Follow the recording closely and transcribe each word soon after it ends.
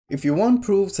If you want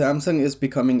proof Samsung is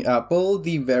becoming Apple,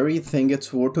 the very thing it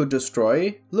swore to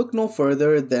destroy, look no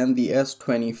further than the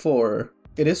S24.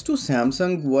 It is to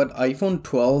Samsung what iPhone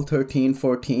 12, 13,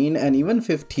 14 and even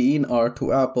 15 are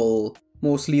to Apple.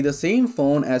 Mostly the same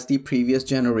phone as the previous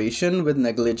generation with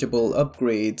negligible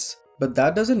upgrades. But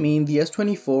that doesn't mean the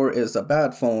S24 is a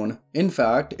bad phone. In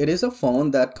fact, it is a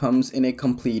phone that comes in a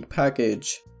complete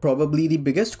package. Probably the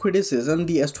biggest criticism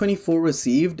the S24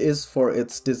 received is for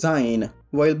its design.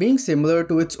 While being similar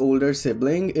to its older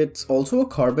sibling, it's also a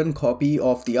carbon copy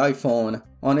of the iPhone.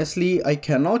 Honestly, I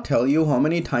cannot tell you how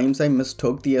many times I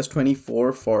mistook the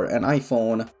S24 for an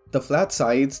iPhone. The flat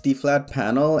sides, the flat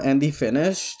panel, and the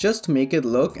finish just make it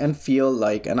look and feel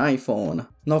like an iPhone.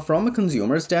 Now from a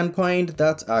consumer standpoint,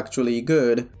 that's actually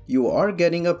good. You are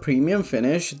getting a premium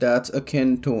finish that's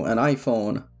akin to an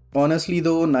iPhone. Honestly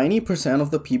though, 90%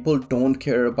 of the people don't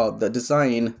care about the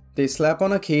design. They slap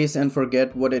on a case and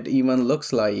forget what it even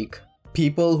looks like.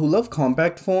 People who love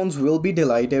compact phones will be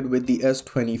delighted with the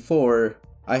S24.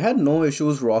 I had no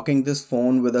issues rocking this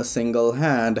phone with a single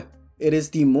hand. It is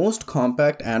the most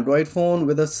compact Android phone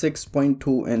with a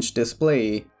 6.2-inch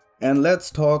display. And let's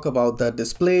talk about that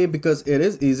display because it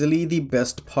is easily the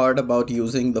best part about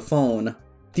using the phone.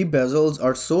 The bezels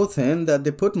are so thin that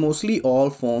they put mostly all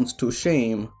phones to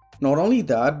shame. Not only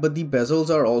that, but the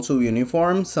bezels are also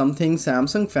uniform, something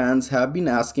Samsung fans have been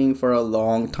asking for a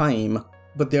long time.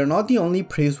 But they're not the only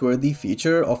praiseworthy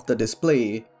feature of the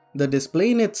display. The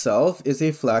display in itself is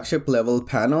a flagship level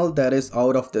panel that is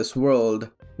out of this world.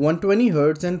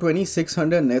 120Hz and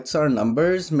 2600 nits are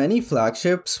numbers many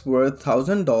flagships worth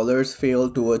 $1,000 fail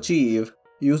to achieve.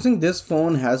 Using this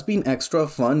phone has been extra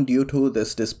fun due to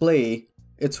this display.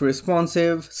 It's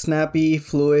responsive, snappy,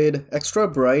 fluid, extra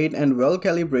bright, and well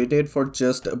calibrated for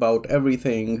just about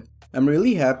everything. I'm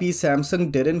really happy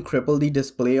Samsung didn't cripple the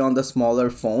display on the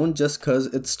smaller phone just cause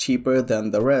it's cheaper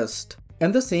than the rest.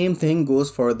 And the same thing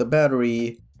goes for the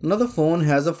battery. Now the phone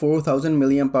has a 4000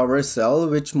 mAh cell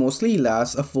which mostly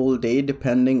lasts a full day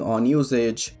depending on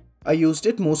usage. I used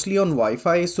it mostly on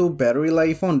Wi-Fi, so battery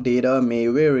life on data may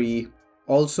vary.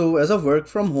 Also, as a work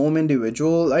from home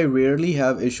individual, I rarely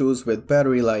have issues with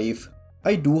battery life.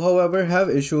 I do however have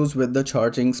issues with the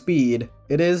charging speed.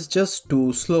 It is just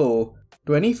too slow.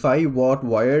 25 watt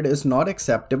wired is not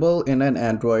acceptable in an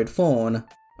Android phone.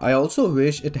 I also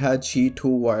wish it had Qi 2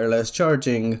 wireless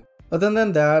charging. Other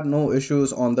than that, no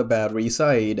issues on the battery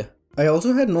side. I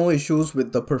also had no issues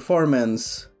with the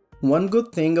performance. One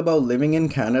good thing about living in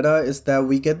Canada is that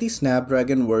we get the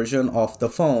Snapdragon version of the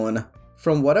phone.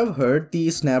 From what I've heard,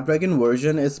 the Snapdragon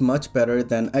version is much better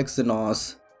than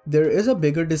Exynos. There is a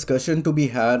bigger discussion to be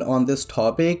had on this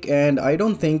topic and I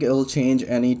don't think it'll change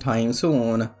anytime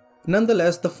soon.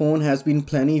 Nonetheless, the phone has been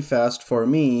plenty fast for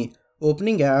me.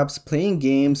 Opening apps, playing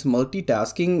games,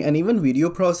 multitasking, and even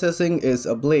video processing is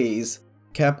a blaze.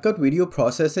 CapCut video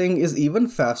processing is even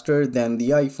faster than the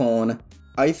iPhone.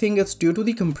 I think it's due to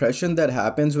the compression that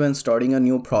happens when starting a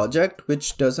new project,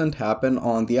 which doesn't happen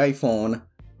on the iPhone.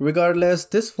 Regardless,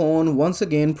 this phone once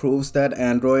again proves that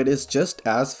Android is just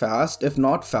as fast if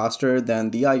not faster than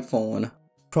the iPhone.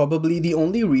 Probably the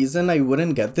only reason I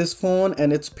wouldn't get this phone,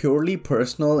 and it's purely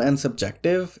personal and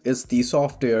subjective, is the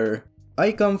software.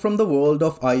 I come from the world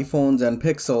of iPhones and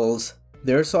Pixels.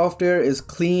 Their software is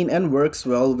clean and works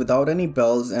well without any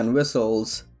bells and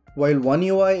whistles. While One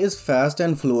UI is fast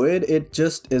and fluid, it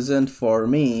just isn't for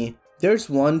me. There's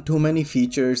one too many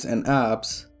features and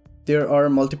apps. There are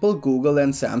multiple Google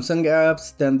and Samsung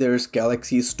apps, then there's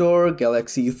Galaxy Store,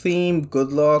 Galaxy Theme,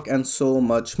 Good Lock, and so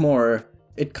much more.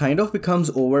 It kind of becomes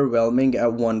overwhelming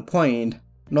at one point.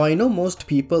 Now I know most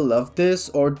people love this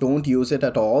or don't use it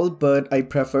at all, but I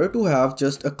prefer to have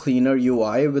just a cleaner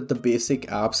UI with the basic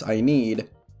apps I need.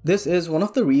 This is one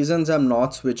of the reasons I'm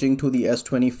not switching to the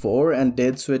S24 and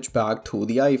did switch back to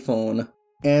the iPhone.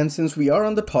 And since we are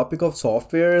on the topic of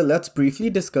software, let's briefly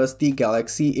discuss the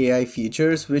Galaxy AI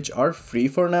features which are free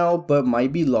for now but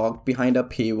might be locked behind a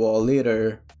paywall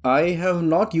later. I have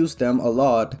not used them a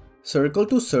lot. Circle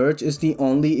to search is the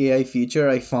only AI feature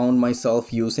I found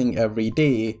myself using every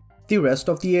day. The rest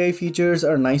of the AI features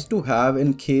are nice to have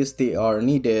in case they are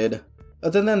needed.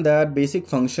 Other than that, basic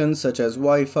functions such as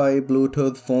Wi-Fi,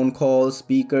 Bluetooth, phone calls,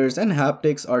 speakers, and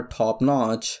haptics are top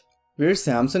notch. Where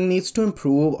Samsung needs to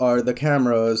improve are the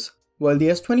cameras. While the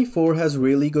S24 has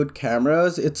really good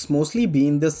cameras, it's mostly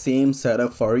been the same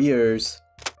setup for years.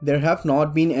 There have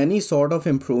not been any sort of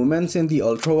improvements in the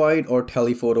ultra-wide or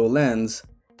telephoto lens.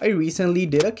 I recently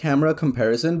did a camera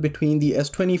comparison between the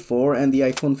S24 and the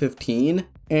iPhone 15,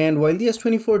 and while the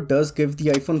S24 does give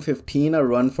the iPhone 15 a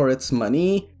run for its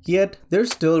money, yet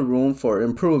there's still room for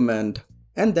improvement.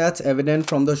 and that's evident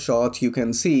from the shots you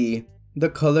can see. The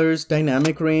colors,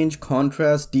 dynamic range,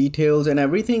 contrast, details, and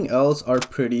everything else are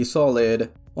pretty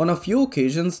solid. On a few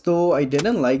occasions though, I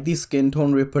didn't like the skin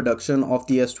tone reproduction of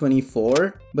the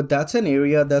S24, but that's an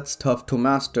area that's tough to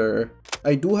master.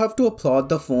 I do have to applaud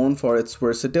the phone for its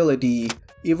versatility.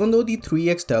 Even though the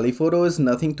 3x telephoto is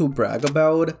nothing to brag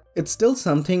about, it's still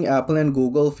something Apple and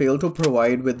Google fail to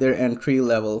provide with their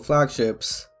entry-level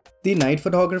flagships. The night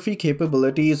photography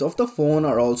capabilities of the phone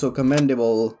are also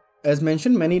commendable. As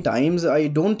mentioned many times, I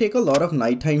don't take a lot of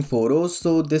nighttime photos,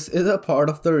 so this is a part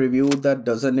of the review that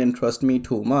doesn't interest me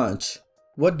too much.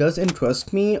 What does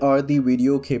interest me are the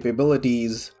video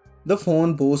capabilities. The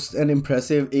phone boasts an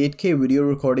impressive 8K video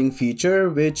recording feature,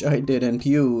 which I didn't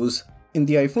use. In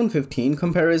the iPhone 15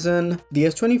 comparison, the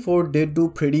S24 did do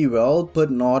pretty well, but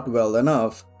not well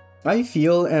enough. I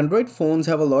feel Android phones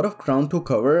have a lot of ground to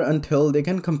cover until they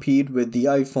can compete with the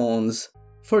iPhones.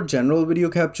 For general video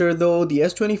capture though, the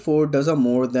S24 does a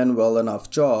more than well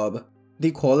enough job. The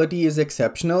quality is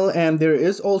exceptional, and there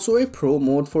is also a pro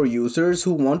mode for users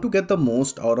who want to get the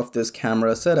most out of this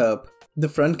camera setup. The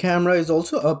front camera is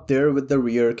also up there with the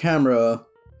rear camera.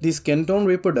 The skin tone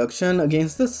reproduction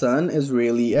against the sun is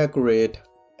really accurate.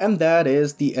 And that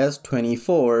is the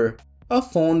S24, a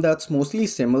phone that's mostly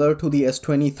similar to the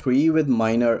S23 with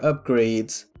minor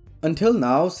upgrades. Until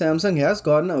now, Samsung has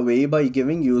gotten away by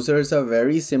giving users a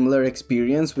very similar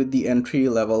experience with the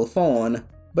entry-level phone.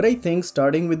 But I think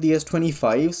starting with the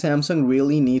S25, Samsung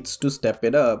really needs to step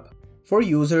it up. For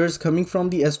users coming from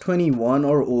the S21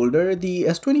 or older, the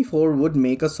S24 would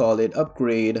make a solid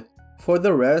upgrade. For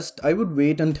the rest, I would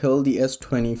wait until the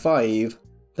S25.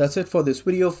 That's it for this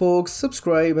video folks,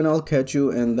 subscribe and I'll catch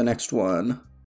you in the next one.